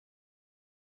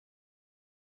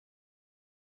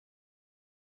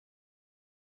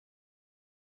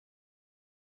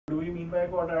What do we mean by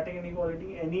quadratic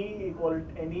inequality? Any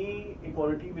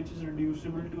equality which is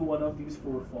reducible to one of these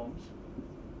four forms.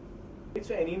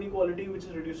 So any inequality which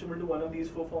is reducible to one of these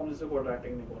four forms is a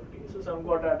quadratic inequality. So some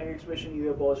quadratic expression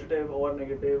either positive or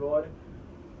negative or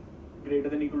greater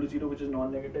than equal to 0 which is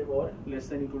non-negative or less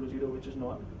than equal to 0 which is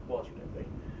non-positive, right?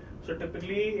 So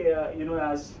typically,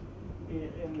 as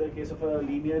in the case of a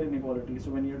linear inequality,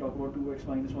 so when you talk about 2x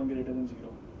minus 1 greater than 0,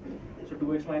 so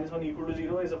 2x minus 1 equal to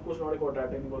 0 is of course not a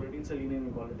quadratic inequality, it's a linear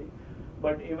inequality.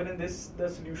 But even in this, the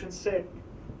solution set,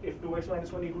 if 2x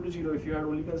minus 1 equal to 0, if you had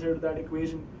only considered that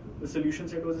equation, the solution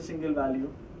set was a single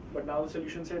value, but now the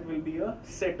solution set will be a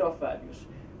set of values.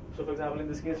 So for example, in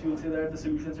this case, you will say that the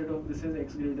solution set of this is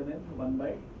x greater than 1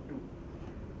 by 2,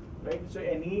 right? So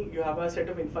you have a set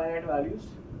of infinite values,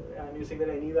 and you say that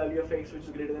any value of x which is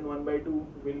greater than 1 by 2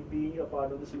 will be a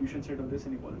part of the solution set of this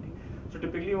inequality. So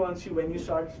typically, when you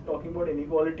start talking about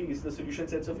inequalities, the solution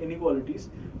sets of inequalities,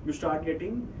 you start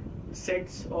getting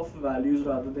sets of values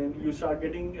rather than you start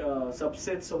getting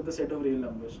subsets of the set of real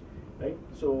numbers, right?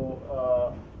 So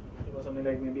something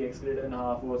like maybe x greater than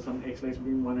half or some x lies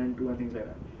between 1 and 2 and things like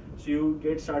that. So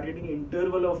you start getting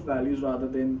interval of values rather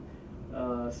than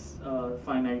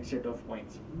finite set of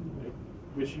points, right?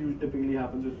 Which typically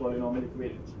happens with polynomial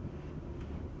equations.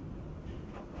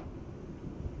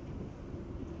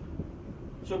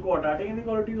 So quadratic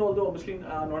inequalities, although obviously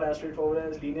are not as straightforward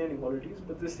as linear inequalities,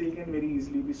 but they still can very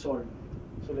easily be solved.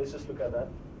 So let's just look at that.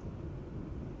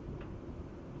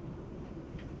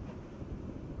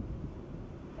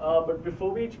 But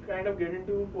before we kind of get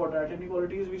into quadratic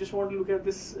inequalities, we just want to look at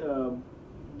this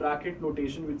bracket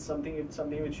notation, which something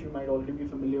which you might already be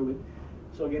familiar with.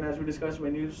 So again, as we discussed,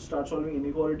 when you start solving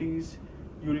inequalities,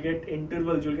 you'll get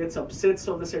intervals, you'll get subsets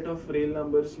of the set of real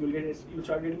numbers, you'll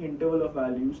start getting interval of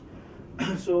values.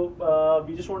 So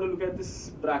we just want to look at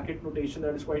this bracket notation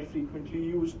that is quite frequently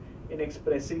used in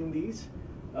expressing these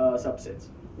subsets.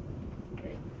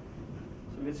 Okay.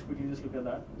 So let's quickly just look at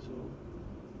that.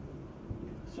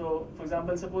 So for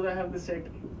example, suppose I have the set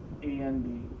A and B.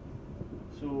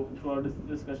 So throughout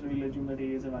this discussion, we'll assume that A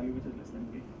is a value which is less than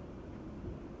B.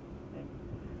 Okay.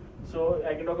 So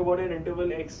I can talk about an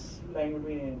interval x lying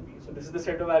between A and B. So this is the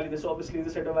set of values. This obviously is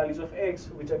the set of values of x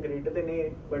which are greater than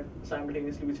A, but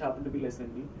simultaneously which happen to be less than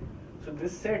B. So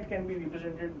this set can be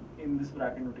represented in this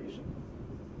bracket notation.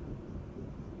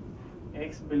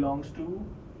 X belongs to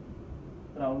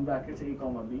round brackets A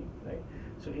comma B, right?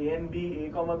 So A and B, A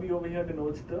comma B over here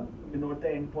denote the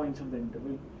endpoints of the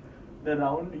interval. The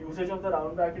round usage of the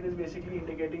round bracket is basically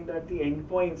indicating that these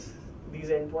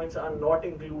endpoints are not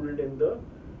included in the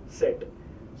set.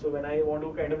 So when I want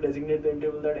to kind of designate the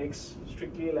interval that x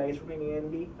strictly lies between A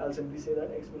and B, I'll simply say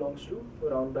that x belongs to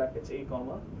round brackets A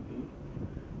comma B.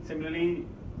 Similarly,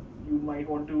 you might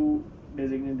want to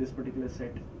designate this particular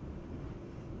set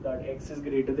that x is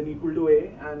greater than equal to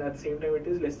A, and at the same time it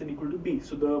is less than equal to B.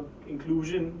 So the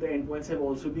endpoints have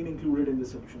also been included in the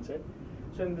solution set.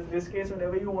 So in this case,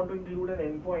 whenever you want to include an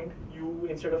endpoint,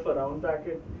 instead of a round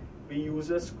bracket, we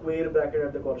use a square bracket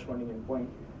at the corresponding endpoint.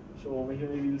 So over here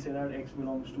we will say that x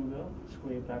belongs to the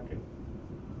square bracket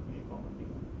A comma B.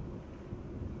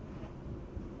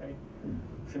 Right.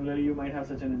 Similarly, you might have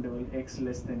such an interval x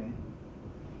less than A.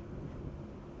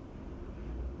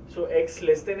 So x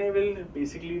less than A will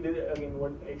basically, again,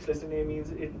 what x less than A means,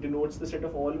 it denotes the set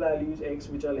of all values x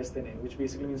which are less than A, which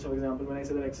basically means, for example, when I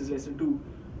say that x is less than 2,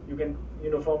 you can,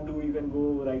 from 2 you can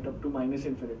go right up to minus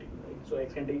infinity, right? So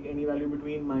x can take any value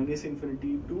between minus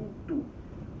infinity to 2.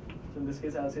 So in this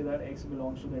case, I'll say that x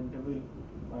belongs to the interval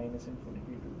minus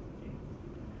infinity to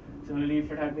A. Similarly,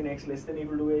 if it had been x less than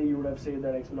equal to A, you would have said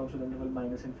that x belongs to the interval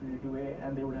minus infinity to A,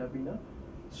 and there would have been a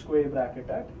square bracket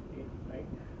at A, right?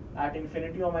 At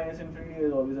infinity or minus infinity, there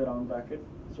is always a round bracket.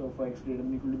 So for x greater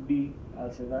than equal to B, I'll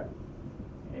say that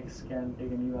x can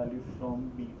take any value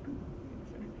from B to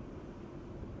infinity.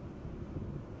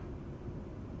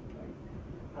 Right.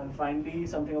 And finally,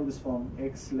 something of this form,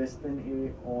 x less than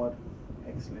A or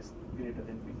x greater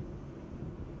than B.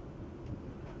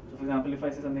 So for example, if I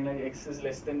say something like x is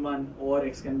less than 1 or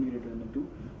x can be greater than 2.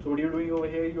 So what you're doing over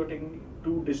here, you're taking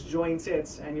two disjoint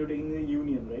sets and you're taking the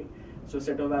union, right? So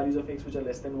set of values of x which are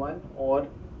less than 1, or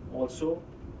also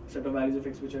set of values of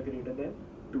x which are greater than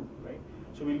 2, right?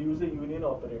 So we'll use the union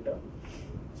operator.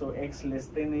 So x less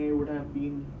than A would have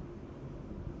been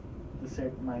the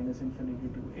set minus infinity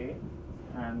to A,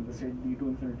 and the set B to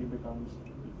infinity becomes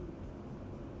B.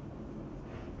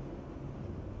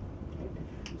 Right?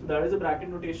 So that is a bracket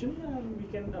notation, and we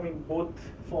can, both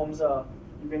forms are,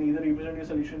 you can either represent your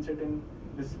solution set in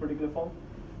this particular form,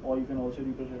 or you can also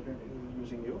represent it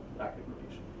using your bracket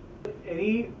notation.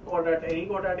 Any quadratic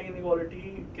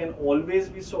inequality can always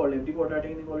be solved. Every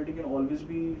quadratic inequality can always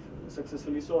be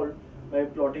successfully solved by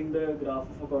plotting the graph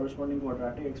of a corresponding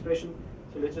quadratic expression.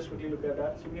 So let's just quickly look at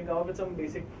that. So we can come up with some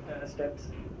basic steps.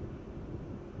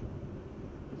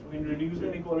 So we can reduce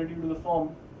the inequality to the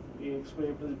form ax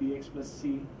squared plus bx plus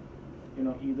c,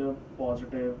 either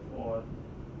positive or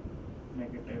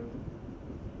negative.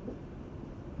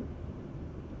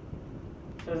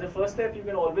 So as a first step, you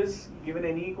can always, given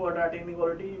any quadratic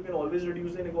inequality, you can always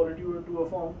reduce the inequality to a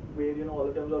form where all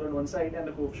the terms are on one side and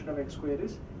the coefficient of x squared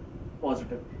is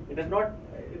positive. It is not.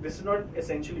 This is not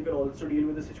essential. You can also deal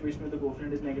with the situation where the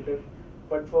coefficient is negative,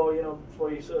 but for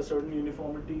a certain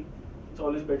uniformity, it's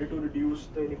always better to reduce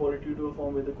the inequality to a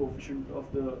form where the coefficient of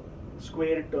the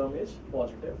squared term is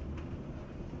positive.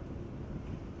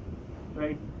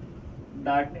 Right.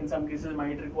 That in some cases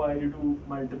might require you to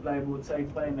multiply both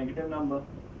sides by a negative number,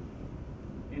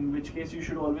 in which case you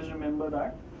should always remember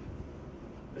that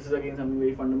this is again something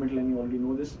very fundamental and you already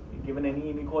know this. Given any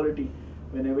inequality,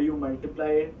 whenever you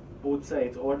multiply both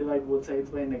sides or divide both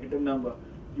sides by a negative number,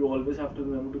 you always have to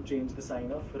remember to change the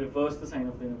sign of, reverse the sign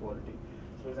of the inequality.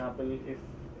 So for example, if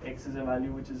x is a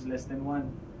value which is less than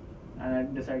 1 and I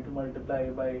decide to multiply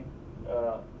by,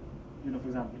 for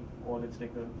example,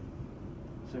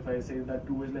 so if I say that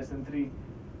 2 is less than 3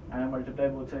 and I multiply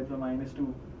both sides by minus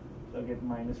 2, so I'll get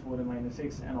minus 4 and minus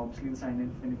 6, and obviously the sign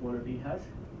of inequality has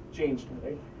changed,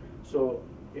 right? So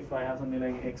if I have something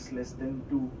like x less than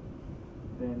 2,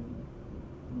 then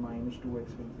minus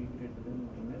 2x will be greater than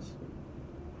minus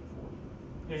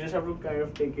 4. You just have to kind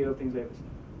of take care of things like this,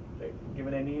 right?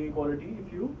 Given any inequality,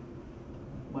 if you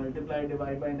multiply,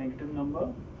 divide by a negative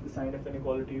number, the sign of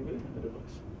inequality will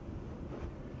reverse.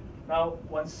 Now,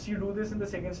 once you do this in the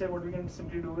second step, what we can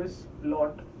simply do is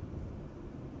plot.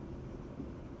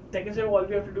 Second step, all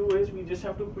we have to do is we just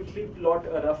have to quickly plot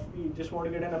a rough, we just want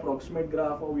to get an approximate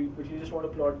graph, or we quickly just want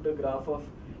to plot the graph of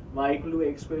y equal to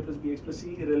x squared plus bx plus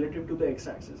c relative to the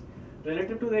x-axis.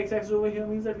 Relative to the x-axis over here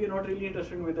means that we are not really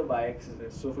interested in where the y-axis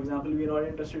is. So for example, we are not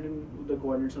interested in the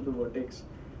coordinates of the vertex,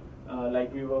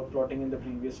 like we were plotting in the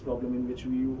previous problem in which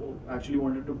we actually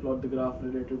wanted to plot the graph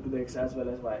relative to the x as well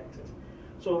as y-axis.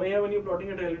 So over here, when you're plotting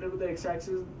it relative to the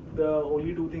x-axis, the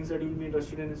only two things that you'll be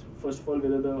interested in is, first of all,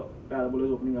 whether the parabola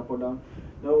is opening up or down.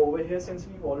 Now over here, since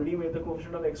we've already made the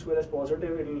coefficient of x squared as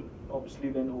positive, it will obviously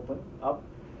then open up.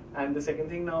 And the second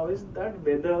thing now is that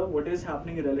what is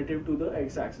happening relative to the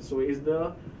x-axis. So is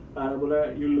the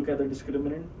parabola, you look at the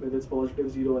discriminant, whether it's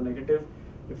positive, 0 or negative.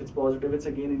 If it's positive, it's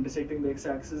again intersecting the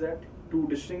x-axis at two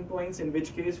distinct points, in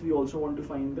which case we also want to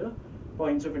find the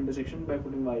points of intersection by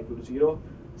putting y equal to 0.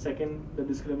 Second, the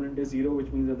discriminant is 0, which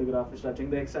means that the graph is touching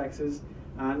the x-axis,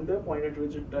 and the point at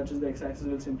which it touches the x-axis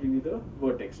will simply be the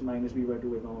vertex, minus b by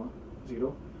 2a comma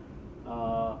 0,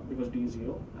 because d is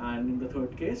 0. And in the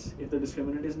third case, if the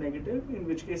discriminant is negative, in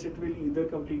which case it will either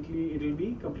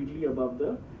be completely above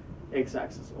the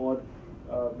x-axis or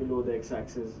below the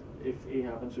x-axis if a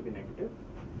happens to be negative,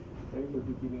 right? But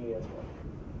we're keeping a as well.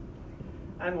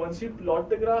 And once you plot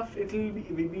the graph, it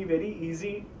will be very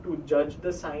easy to judge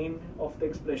the sign of the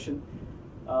expression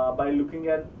by looking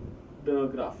at the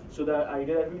graph. So the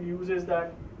idea that we use is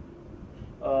that,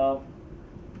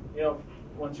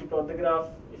 once you plot the graph,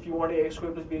 if you want ax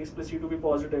squared plus bx plus c to be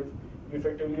positive, you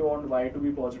effectively want y to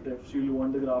be positive. So you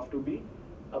want the graph to be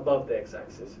above the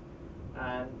x-axis.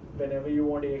 And whenever you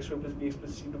want ax squared plus bx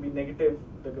plus c to be negative,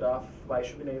 the graph y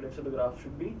should be negative, so the graph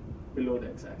should be below the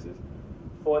x-axis.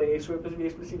 For ax squared plus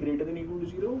bx plus c greater than or equal to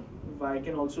 0, y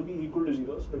can also be equal to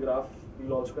 0. So the graph, we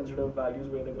will also consider values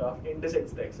where the graph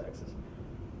intersects the x-axis.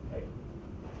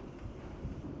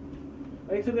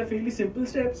 Right, so they're fairly simple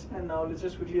steps, and now let's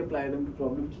just quickly apply them to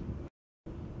problems.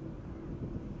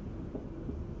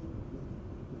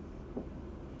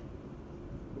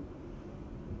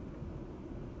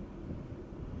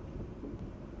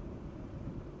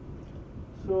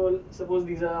 So suppose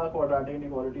these are quadratic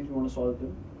inequalities, we want to solve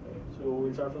them. Right? So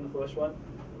we'll start from the first one.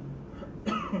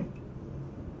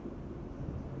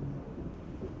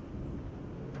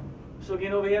 So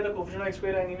again over here the coefficient of x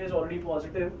squared anyway is already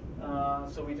positive.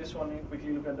 So we just want to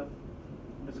quickly look at the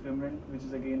discriminant, which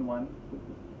is again 1.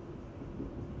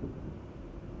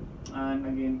 And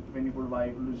again when you put y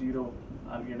equal to 0,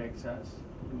 I'll get x as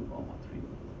 2, 3.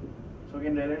 So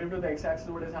again, relative to the x-axis,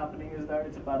 what is happening is that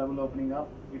it's a parabola opening up.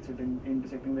 It's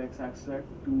intersecting the x-axis at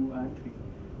 2 and 3.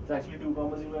 It's actually 2,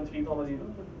 0 and 3, 0,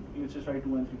 but let's just write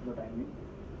 2 and 3 for the time being.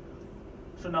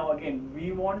 So now again,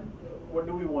 we want, what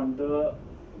do we want?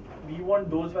 We want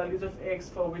those values of x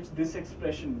for which this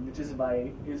expression, which is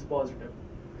y, is positive.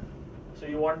 So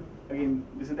you want, again,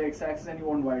 this is the x-axis and you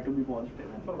want y to be positive.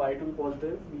 And for y to be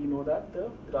positive, we know that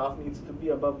the graph needs to be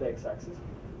above the x-axis.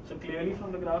 So clearly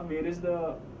from the graph, where is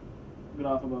the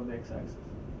graph above the x-axis?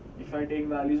 If I take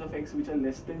values of x which are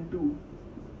less than 2,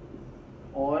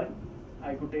 or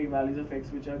I could take values of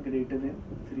x which are greater than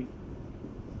 3.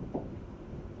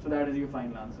 So that is your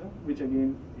final answer, which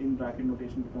again in bracket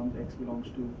notation becomes x belongs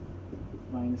to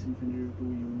minus infinity to 2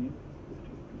 union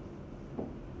 3.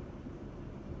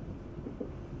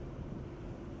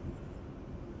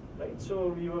 Right, so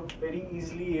we were very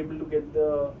easily able to get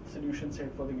the solution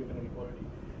set for the given inequality.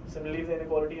 Similarly, if the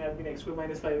inequality had been x square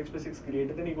minus 5x plus 6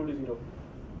 greater than or equal to 0,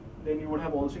 then you would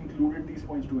have also included these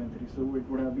points 2 and 3. So it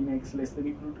would have been x less than or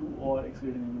equal to 2 or x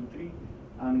greater than or equal to 3.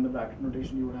 And in the bracket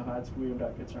notation, you would have had square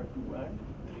brackets are 2 and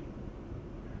 3.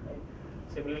 Right?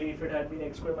 Similarly, if it had been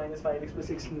x square minus 5x plus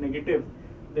 6 negative,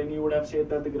 then you would have said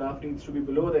that the graph needs to be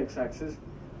below the x-axis,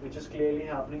 which is clearly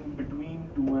happening between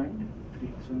 2 and 3.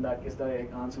 So in that case, the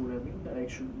answer would have been that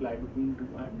x should lie between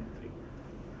 2 and 3.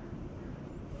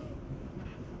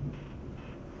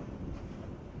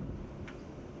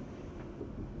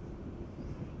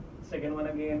 Second one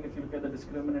again, if you look at the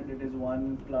discriminant, it is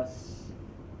 1 plus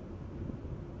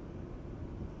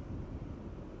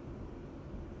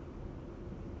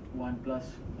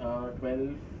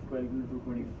 12 into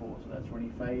 24, so that's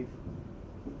 25,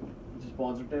 which is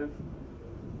positive.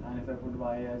 And if I put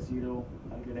y as 0,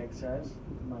 I'll get x as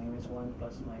minus 1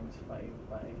 plus minus 5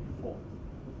 by 4.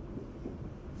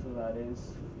 So that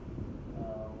is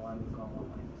 1 comma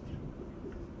minus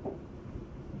 3.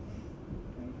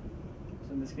 Okay.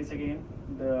 So in this case again,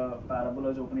 the parabola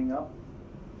is opening up,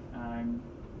 and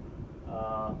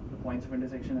the points of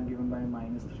intersection are given by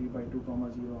minus 3 by 2 comma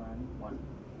 0 and 1.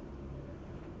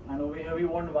 And over here we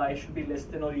want y should be less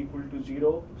than or equal to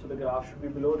 0, so the graph should be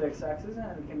below the x-axis,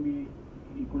 and it can be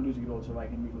equal to 0 also, y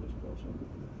can be equal to 0 also.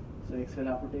 So x will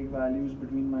have to take values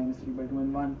between minus 3 by 2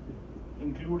 and 1,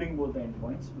 including both the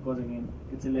endpoints, because again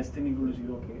it's a less than or equal to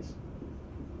 0 case,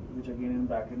 which again in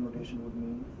bracket notation would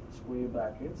mean square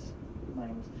brackets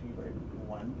minus 3 by 2 to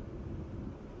 1.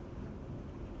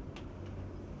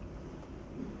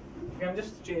 Okay, I'm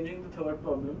just changing the third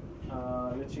problem.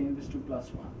 Let's change this to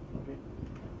plus 1. Okay.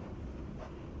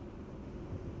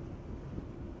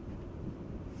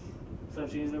 So I've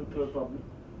changed the third problem.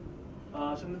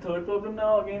 So in the third problem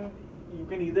now, again, you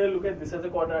can either look at this as a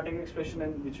quadratic expression,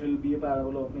 and which will be a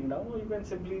parabola opening down, or you can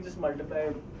simply just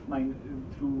multiply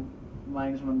through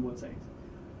minus 1 on both sides.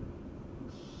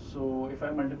 So if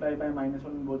I multiply by minus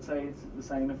 1 on both sides, the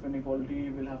sign of inequality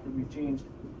will have to be changed.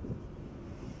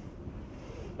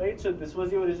 Right, so this was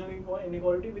the original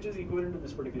inequality, which is equivalent to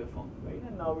this particular form, right?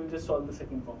 And now we'll just solve the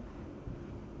second form.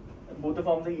 And both the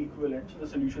forms are equivalent, so the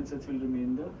solution sets will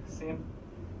remain the same.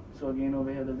 So again,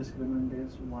 over here the discriminant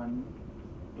is 1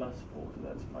 plus 4, so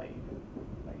that's 5,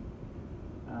 right?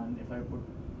 And if I put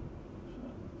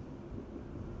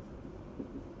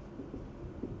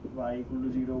y equal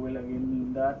to 0 will again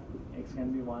mean that x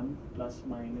can be 1 plus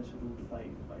minus root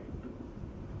 5 by 2.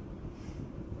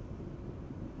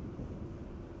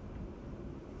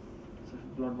 So if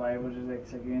you plot y versus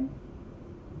x again,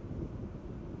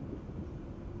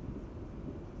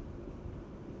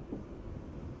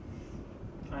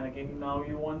 and again now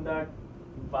you want that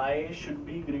y should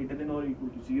be greater than or equal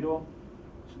to 0,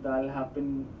 so that will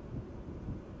happen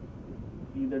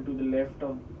either to the left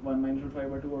of 1 minus root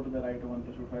 5 by 2 or to the right of 1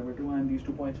 plus root 5 by 2, and these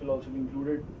 2 points will also be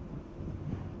included.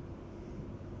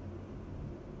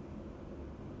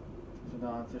 So the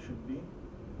answer should be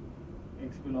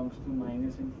x belongs to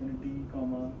minus infinity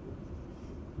comma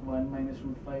 1 minus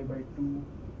root 5 by 2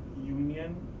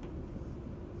 union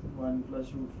 1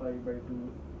 plus root 5 by 2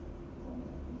 comma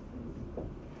infinity.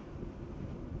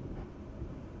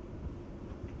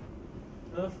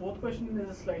 Now the fourth question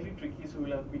is slightly tricky, so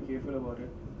we'll have to be careful about it.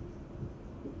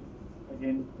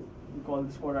 Again, we call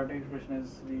this quadratic expression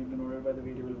as we denoted by the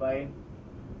variable y.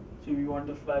 So we want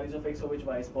the values of x of which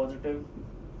y is positive.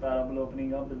 Parabola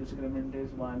opening up, the discriminant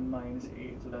is 1 minus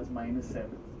 8, so that's minus 7.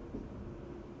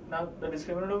 Now the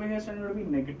discriminant over here is going to be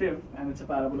negative, and it's a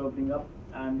parabola opening up,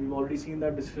 and we've already seen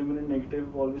that discriminant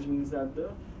negative always means that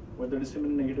what the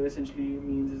discriminant negative essentially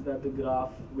means is that the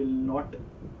graph will not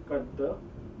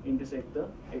intersect the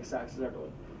x-axis at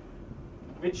all,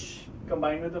 which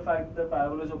combined with the fact that the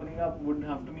parabola is opening up would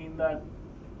have to mean that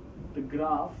the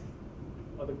graph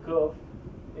or the curve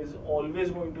is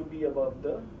always going to be above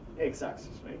the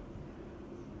x-axis, right?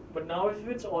 But now if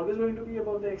it's always going to be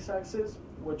above the x-axis,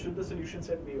 what should the solution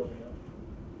set be over here?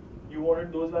 You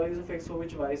wanted those values of x for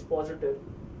which y is positive,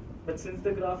 but since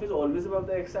the graph is always above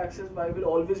the x-axis, y will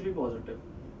always be positive.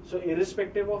 So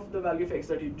irrespective of the value of x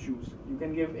that you choose, you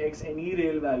can give x any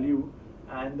real value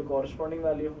and the corresponding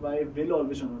value of y will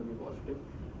always turn out to be positive,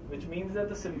 which means that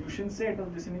the solution set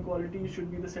of this inequality should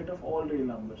be the set of all real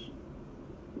numbers.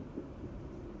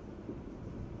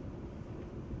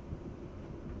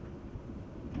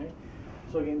 Right?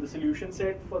 So again, the solution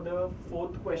set for the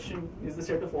fourth question is the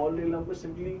set of all real numbers,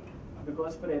 simply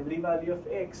because for every value of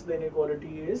x, the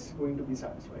inequality is going to be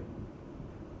satisfied.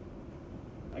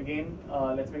 Again,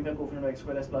 let's make the coefficient of x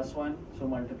square as +1, so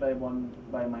multiply 1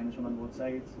 by -1 on both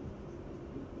sides.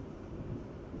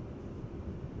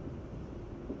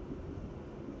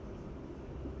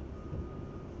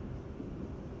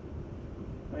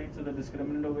 Right, so the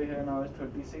discriminant over here now is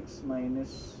 36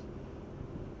 minus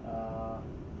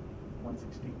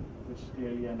 160, which is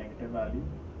clearly a negative value.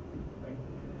 Right.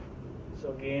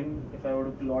 So again, if I were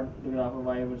to plot the graph of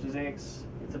y versus x,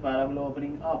 it's a parabola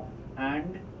opening up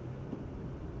and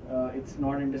it's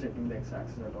not intersecting the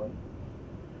x-axis at all.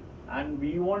 And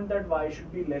we want that y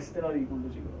should be less than or equal to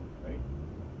 0, right?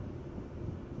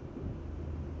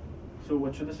 So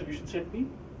what should the solution set be?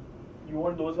 You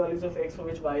want those values of x for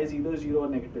which y is either 0 or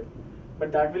negative.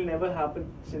 But that will never happen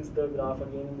since the graph,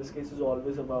 again in this case, is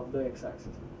always above the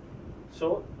x-axis.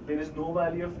 So there is no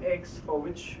value of x for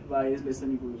which y is less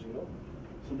than or equal to 0.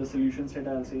 So the solution set,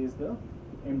 I'll say, is the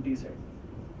empty set.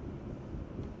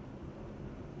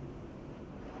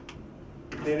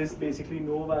 There is basically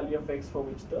no value of x for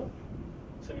which the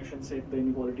solution set, the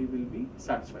inequality, will be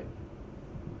satisfied.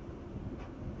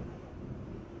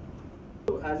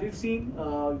 So as we've seen,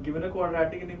 given a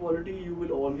quadratic inequality, you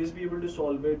will always be able to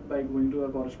solve it by going to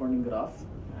a corresponding graph.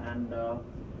 And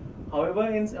however,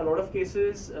 in a lot of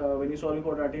cases, when you're solving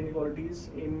quadratic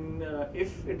inequalities,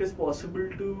 if it is possible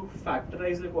to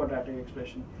factorize the quadratic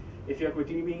expression, if you are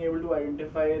quickly being able to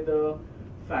identify the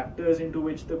factors into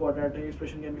which the quadratic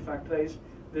expression can be factorized,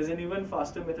 there's an even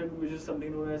faster method, which is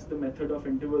something known as the method of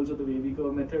intervals, or the wavy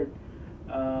curve method,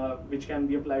 which can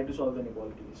be applied to solve the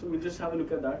inequality. So we'll just have a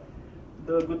look at that.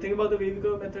 The good thing about the wavy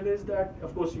curve method is that,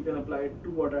 of course, you can apply it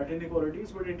to quadratic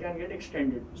inequalities, but it can get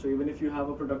extended. So even if you have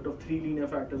a product of 3 linear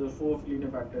factors or 4 linear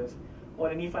factors, or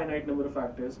any finite number of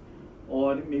factors,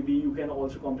 or maybe you can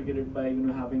also complicate it by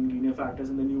having linear factors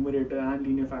in the numerator and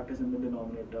linear factors in the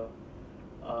denominator.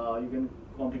 You can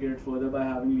complicate it further by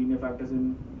having linear factors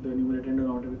in the numerator and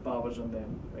denominator with powers on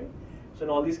them, right? So in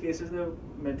all these cases, the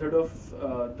method of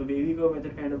the wavy curve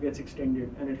method kind of gets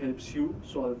extended, and it helps you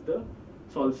solve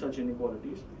such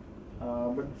inequalities.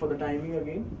 But for the timing,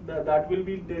 again, that will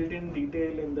be dealt in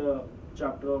detail in the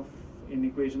chapter of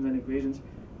inequations and equations.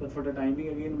 But for the timing,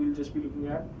 again, we'll just be looking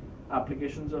at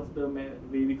applications of the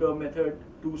wavy curve method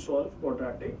to solve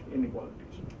quadratic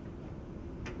inequalities.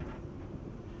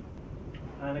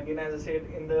 And again, as I said,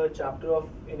 in the chapter of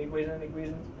inequations and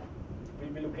equations,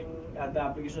 we'll be looking at the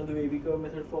application of the wavy curve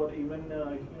method for even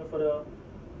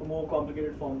for more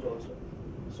complicated forms also.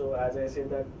 So as I said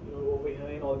that over here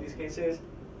in all these cases,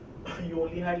 you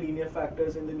only had linear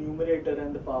factors in the numerator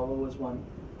and the power was 1.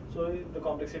 So the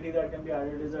complexity that can be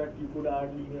added is that you could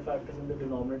add linear factors in the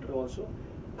denominator also,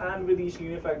 and with each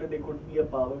linear factor there could be a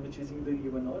power which is either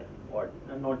even or odd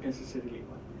and not necessarily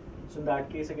 1. So in that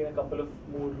case, again, a couple of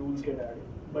more rules get added.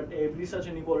 But every such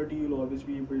inequality, you'll always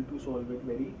be able to solve it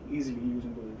very easily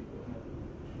using the wavy curve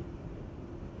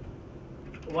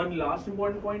method. One last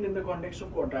important point in the context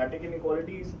of quadratic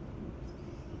inequalities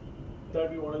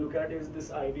that we want to look at is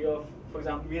this idea of, for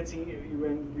example, we had seen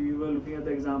when we were looking at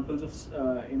the examples of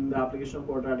in the application of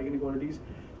quadratic inequalities,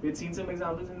 we had seen some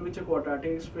examples in which a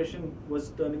quadratic expression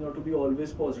was turning out to be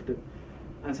always positive.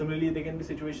 And similarly, there can be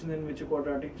situations in which a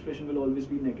quadratic expression will always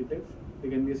be negative.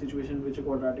 There can be a situation in which a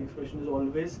quadratic expression is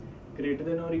always greater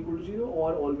than or equal to 0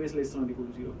 or always less than or equal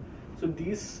to 0. So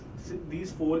these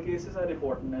 4 cases are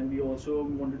important, and we also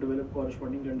want to develop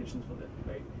corresponding conditions for them,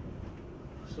 right?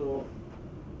 So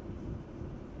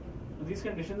these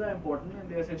conditions are important, and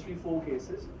they are essentially 4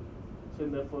 cases. So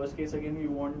in the first case, again, we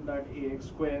want that ax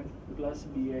square plus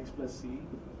bx plus c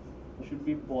should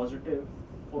be positive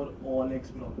for all x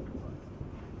belonging to 1.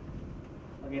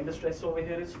 Again, the stress over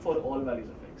here is for all values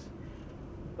of x.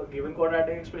 A given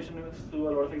quadratic expression is through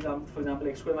a lot of examples. For example,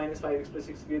 x square minus 5x plus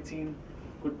 6 we had seen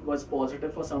was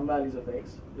positive for some values of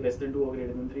x less than 2 or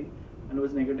greater than 3, and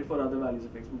was negative for other values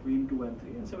of x between 2 and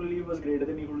 3. And similarly, it was greater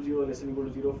than or equal to 0 or less than or equal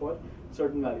to 0 for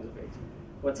certain values of x.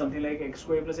 But something like x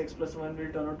square plus x plus 1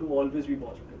 will turn out to always be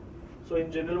positive. So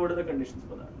in general, what are the conditions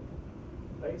for that?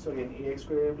 Right? So again, ax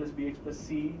square plus bx plus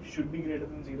c should be greater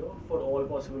than 0 for all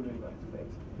possible real values of x.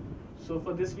 So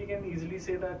for this, we can easily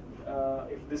say that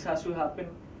if this has to happen,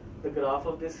 the graph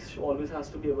of this always has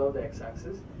to be above the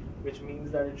x-axis, which means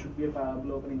that it should be a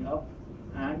parabola opening up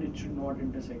and it should not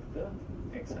intersect the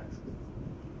x-axis.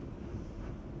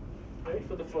 Right,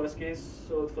 for the first case,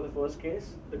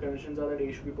 the conditions are that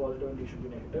A should be positive and B should be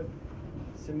negative.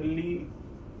 Similarly,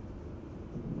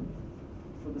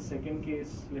 for the second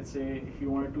case, let's say if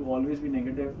you want it to always be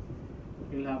negative,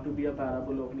 it will have to be a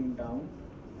parabola opening down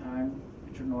and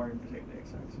it should not intersect the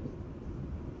x-axis.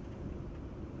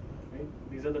 Right?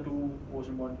 These are the two most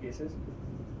important cases.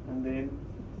 And then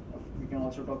we can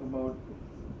also talk about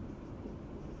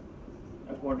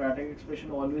a quadratic expression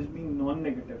always being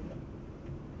non-negative.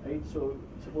 Right? So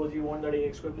suppose you want that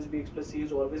ax square plus bx plus c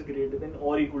is always greater than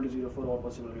or equal to 0 for all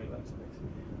possible real values of x.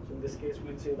 So in this case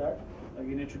we'll say that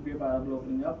again it should be a parabola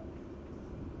opening up,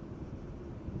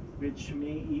 which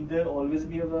may either always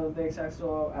be above the x-axis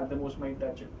or at the most might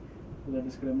touch it. So the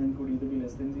discriminant could either be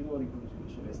less than 0 or equal to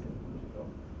 0. So less than equal to 0.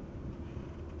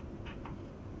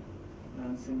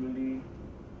 And similarly,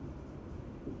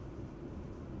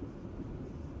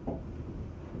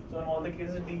 so in all the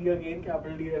cases D again,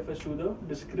 capital D refers to the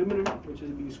discriminant, which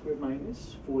is b squared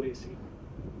minus 4ac.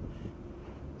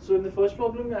 So in the first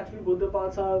problem, actually both the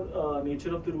parts are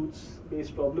nature of the roots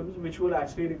based problems, which will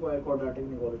actually require quadratic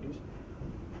inequalities.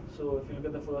 So if you look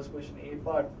at the first question, A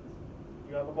part,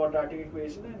 you have a quadratic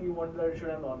equation and you want that it should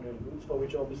have non-real roots, for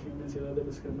which obviously we will say that the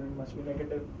discriminant must be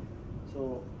negative.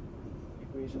 So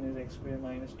equation is x squared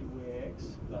minus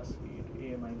 2ax plus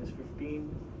 8a minus 15.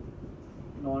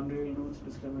 Non-real roots,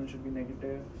 discriminant should be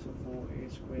negative, so 4a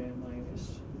square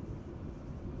minus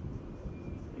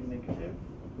a negative,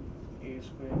 a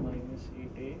square minus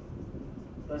 8a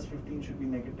plus 15 should be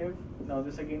negative. Now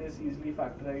this again is easily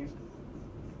factorized.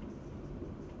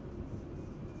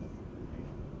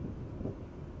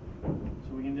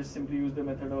 So we can just simply use the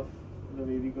method of the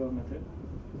wavy curve method.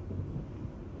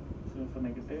 So for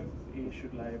negative, a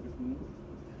should lie between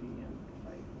 3 and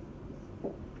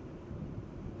 5.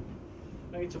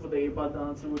 Right, so for the A part, the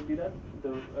answer would be that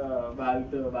the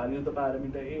value of the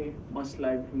parameter A must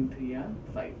lie between 3 and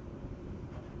 5.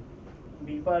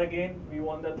 B part again, we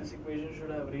want that this equation should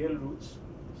have real roots.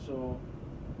 So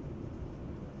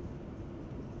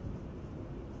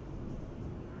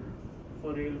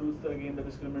for real roots, again the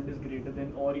discriminant is greater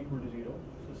than or equal to 0.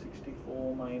 So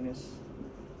 64 minus,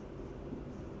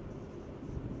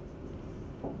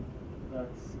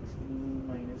 that's 16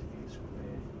 minus a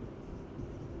square.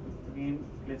 Again,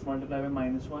 let's multiply by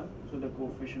minus 1, so the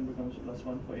coefficient becomes plus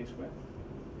 1 for a square.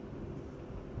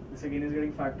 This again is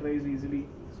getting factorized easily,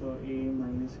 so a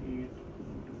minus 8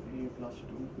 into a plus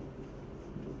 2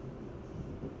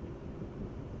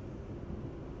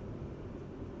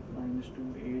 minus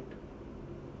 2,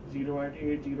 8, 0 at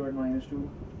 8, 0 at minus 2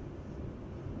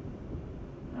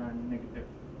 and negative.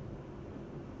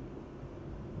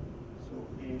 So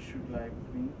a should lie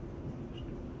between minus 2.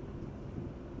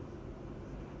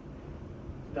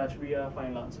 That should be our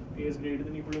final answer. A is greater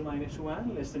than or equal to minus 2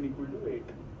 and less than or equal to 8.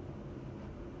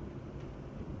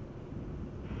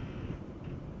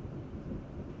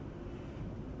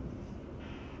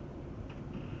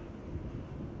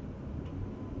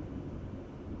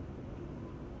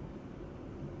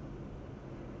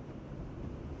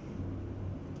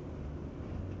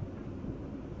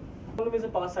 Problem is a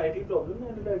partiality problem,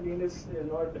 and it again is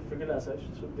not difficult as such.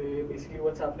 So basically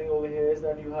what's happening over here is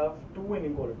that you have two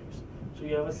inequalities. So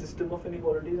you have a system of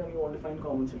inequalities and you want to find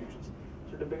common solutions.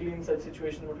 So typically in such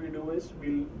situations what we do is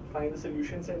we'll find the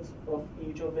solution sets of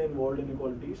each of the involved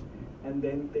inequalities and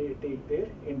then they take their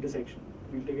intersection.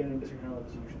 We'll take an intersection of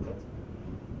the solution sets.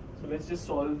 So let's just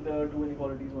solve the two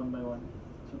inequalities one by one.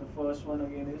 So the first one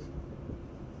again is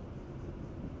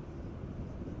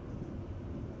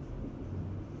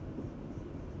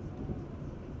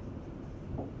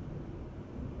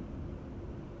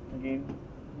again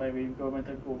by wave curve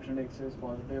method, coefficient x is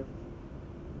positive,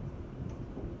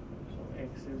 so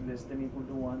x is less than or equal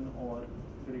to 1 or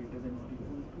greater than or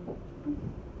equal to 2.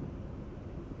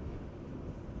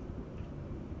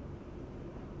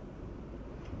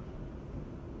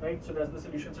 Right, so that's the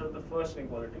solution set of the first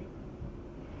inequality.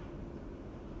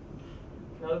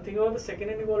 Now the thing about the second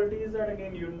inequality is that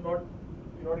again you're not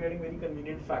getting very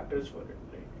convenient factors for it,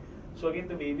 right? So again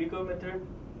the wavy curve method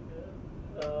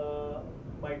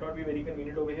might not be very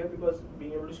convenient over here because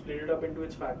being able to split it up into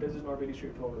its factors is not very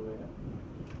straightforward over here.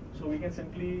 So we can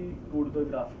simply go to the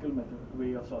graphical method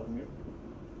way of solving it.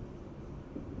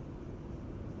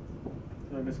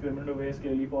 So the discriminant over here is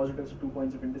clearly positive, so 2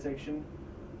 points of intersection.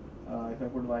 If I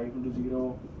put y equal to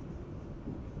 0,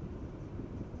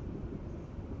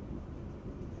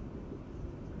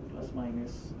 plus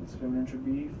minus, discriminant should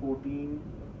be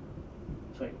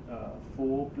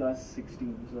 4 plus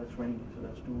 16, so that's 20, so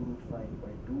that's 2 root 5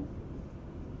 by 2.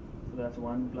 So that's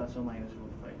 1 plus or minus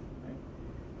root 5, right?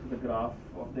 So the graph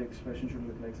of the expression should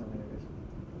look like something like this.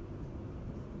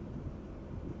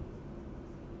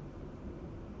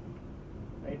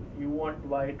 Right? You want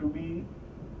y to be,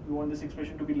 you want this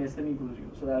expression to be less than or equal to 0.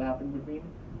 So that will happen between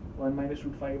 1 minus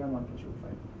root 5 and 1 plus root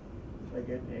 5. So I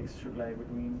get x should lie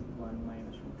between 1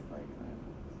 minus root 5 and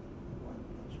 1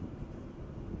 plus root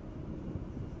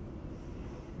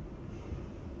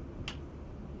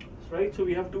 5. So, right, so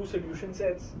we have two solution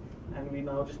sets, and we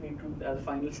now just need to, as a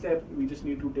final step, we just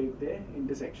need to take their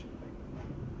intersection.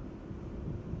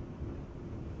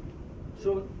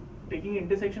 So taking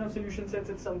intersection of solution sets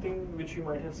is something which you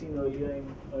might have seen earlier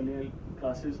in earlier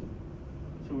classes.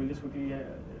 So we'll just quickly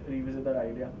revisit that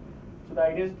idea. So the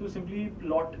idea is to simply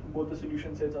plot both the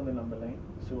solution sets on the number line.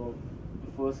 So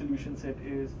the first solution set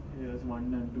is, here's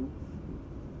 1 and 2,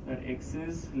 that x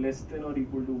is less than or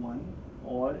equal to 1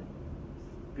 or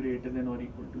greater than or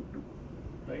equal to 2,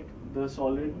 right? The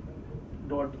solid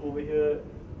dot over here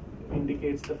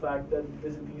indicates the fact that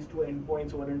these two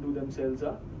endpoints 1 and 2 themselves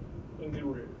are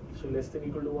included. So less than or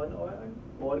equal to 1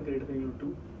 or greater than or equal to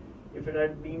 2. If it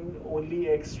had been only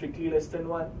x strictly less than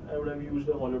 1, I would have used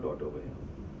a hollow dot over here,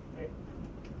 right?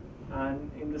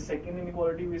 And in the second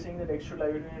inequality, we're saying that x should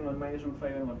lie between 1 minus root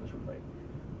 5 and 1 plus root 5.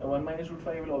 Now 1 minus root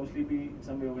 5 will obviously be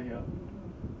somewhere over here,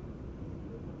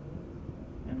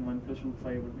 and 1 plus root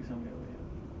 5 would be somewhere over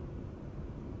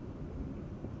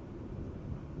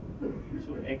here.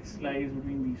 So x lies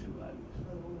between these two values.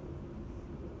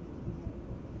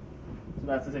 So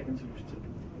that's the second solution set.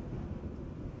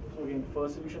 So again,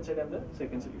 first solution set and the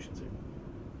second solution set.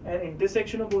 An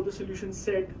intersection of both the solution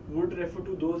set would refer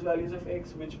to those values of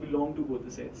x which belong to both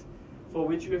the sets, for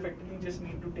which you effectively just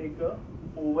need to take a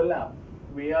overlap.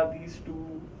 Where are these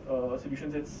two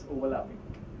solution sets overlapping?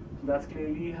 So that's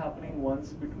clearly happening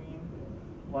once between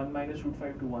 1 minus root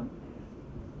 5 to 1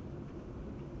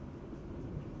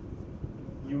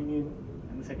 union,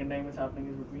 and the second time it's happening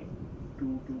is between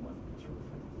 2 to 1 plus root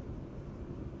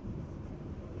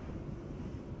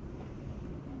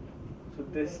 5. So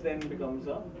this then becomes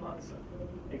our answer.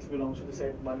 X belongs to the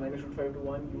set 1 minus root 5 to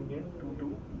 1 union 2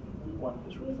 to 1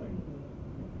 plus root 5.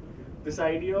 This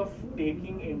idea of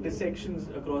taking intersections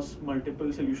across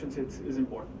multiple solution sets is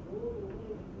important.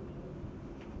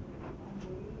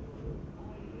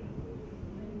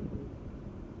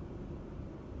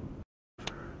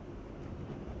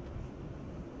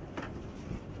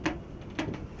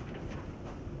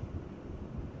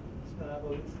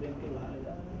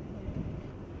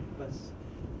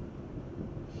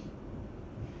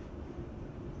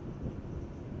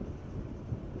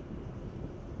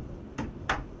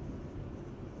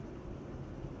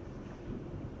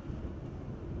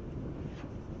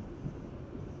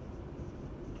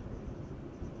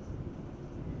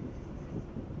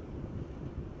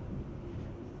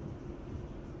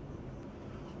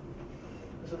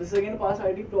 So this is again a pass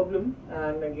ID problem,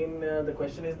 and again the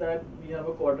question is that we have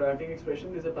a quadratic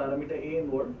expression. There's a parameter a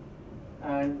involved,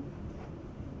 and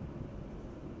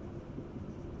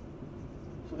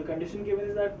so the condition given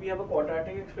is that we have a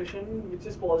quadratic expression which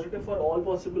is positive for all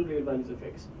possible real values of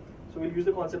x. So we'll use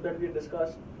the concept that we had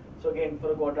discussed. So again,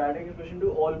 for a quadratic expression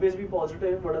to always be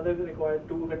positive, what are the required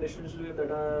two conditions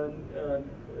that are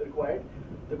required?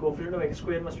 The coefficient of x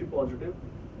squared must be positive.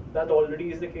 That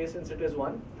already is the case since it is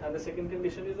 1. And the second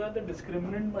condition is that the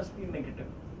discriminant must be negative.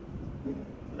 So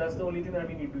that's the only thing that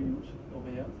we need to use over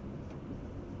here.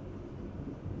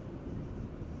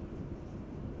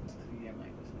 3a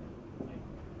minus 9.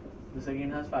 This again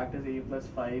has factors a plus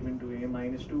 5 into a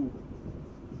minus 2,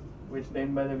 which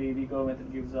then by the wavy curve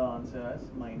method gives our answer as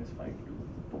minus 5 to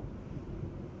 2.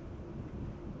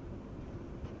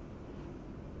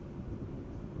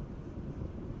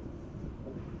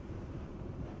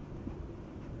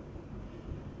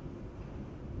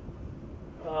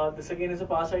 This again is a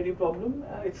pass ID problem.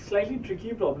 It's a slightly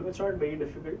tricky problem. It's not very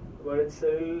difficult, but it's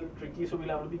still tricky. So we'll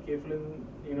have to be careful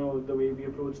in the way we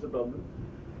approach the problem.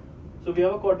 So we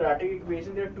have a quadratic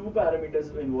equation. There are two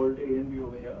parameters involved, a and b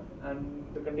over here, and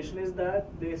the condition is that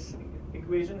this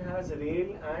equation has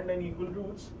real and unequal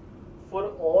roots for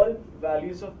all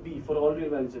values of b, for all real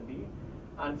values of b,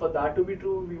 and for that to be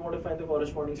true, we want to find the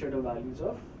corresponding set of values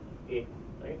of a,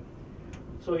 right?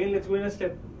 So again, let's go in a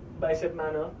step-by-step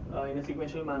manner, in a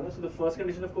sequential manner. So the first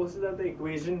condition, of course, is that the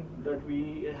equation that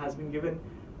has been given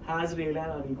has real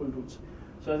and unequal roots.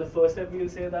 So as a first step, we will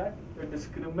say that the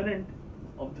discriminant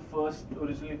of the first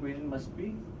original equation must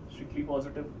be strictly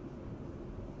positive.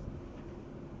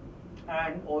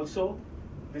 And also,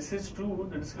 this is true,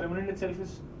 the discriminant itself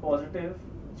is positive,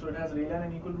 so it has real and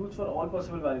unequal roots for all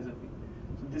possible values of b.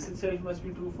 So this itself must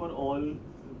be true for all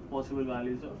possible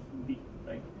values of b,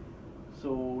 right?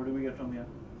 So what do we get from here?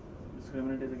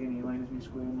 Discriminant is again a minus b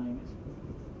square minus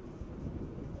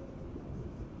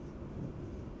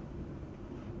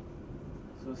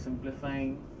so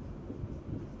simplifying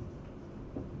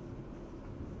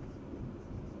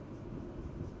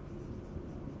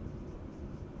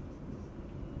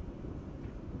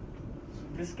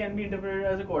this can be interpreted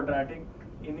as a quadratic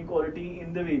inequality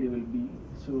in the variable b.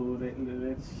 So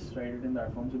let's write it in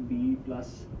that form. So b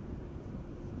plus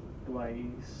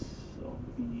twice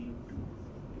of b into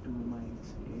 2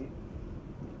 minus a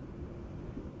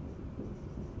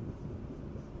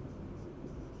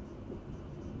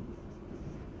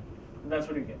that's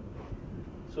what you get.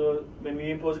 So when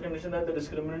we impose a condition that the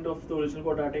discriminant of the original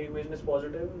quadratic equation is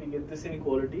positive, we get this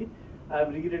inequality. I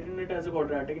have rewritten it as a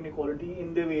quadratic inequality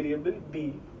in the variable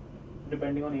b,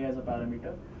 depending on a as a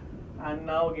parameter. And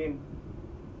now again,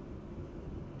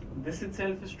 this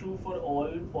itself is true for all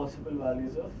possible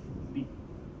values of b.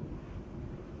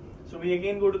 So we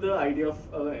again go to the idea of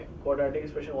quadratic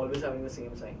expression always having the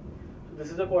same sign. So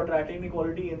this is a quadratic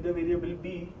inequality in the variable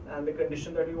b, and the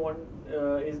condition that we want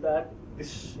is that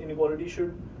this inequality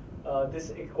should,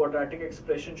 this quadratic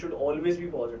expression should always be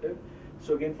positive.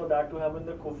 So again, for that to happen,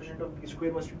 the coefficient of b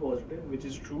square must be positive, which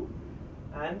is true,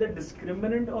 and the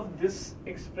discriminant of this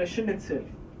expression itself,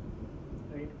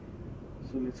 right?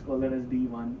 So let's call that as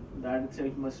d1. That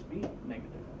itself must be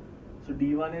negative. So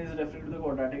d1 is referring to the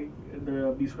quadratic,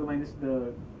 the b square minus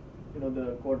the, the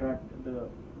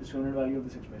discriminant value of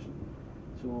this expression.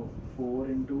 So 4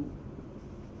 into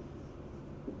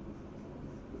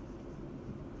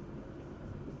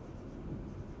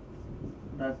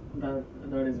that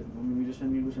is it. I mean, we just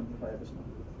need to simplify this now.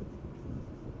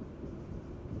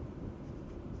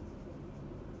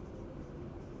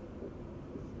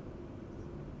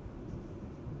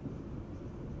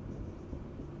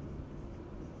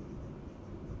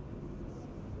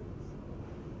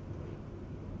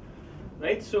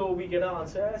 Right, so we get our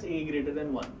answer as a greater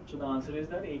than 1. So the answer is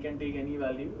that a can take any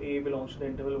value. A belongs to the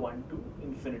interval 1 to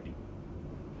infinity.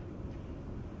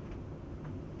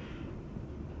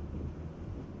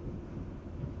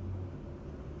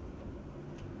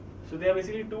 So there are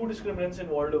basically two discriminants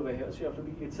involved over here. So you have to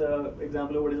be, it's a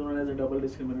example of what is known as a double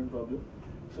discriminant problem.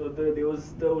 So there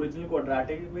was the original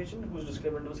quadratic equation whose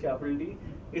discriminant was capital D.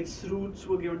 Its roots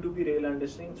were given to be real and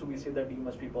distinct. So we say that D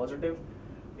must be positive.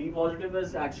 D positive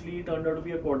has actually turned out to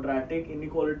be a quadratic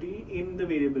inequality in the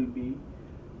variable b.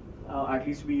 At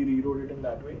least we rewrote it in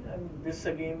that way. And this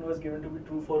again was given to be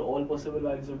true for all possible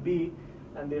values of b.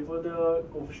 And therefore the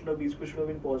coefficient of b square should have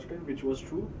been positive, which was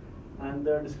true. And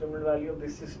the discriminant value of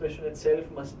this expression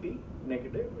itself must be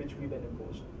negative, which we then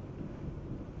imposed.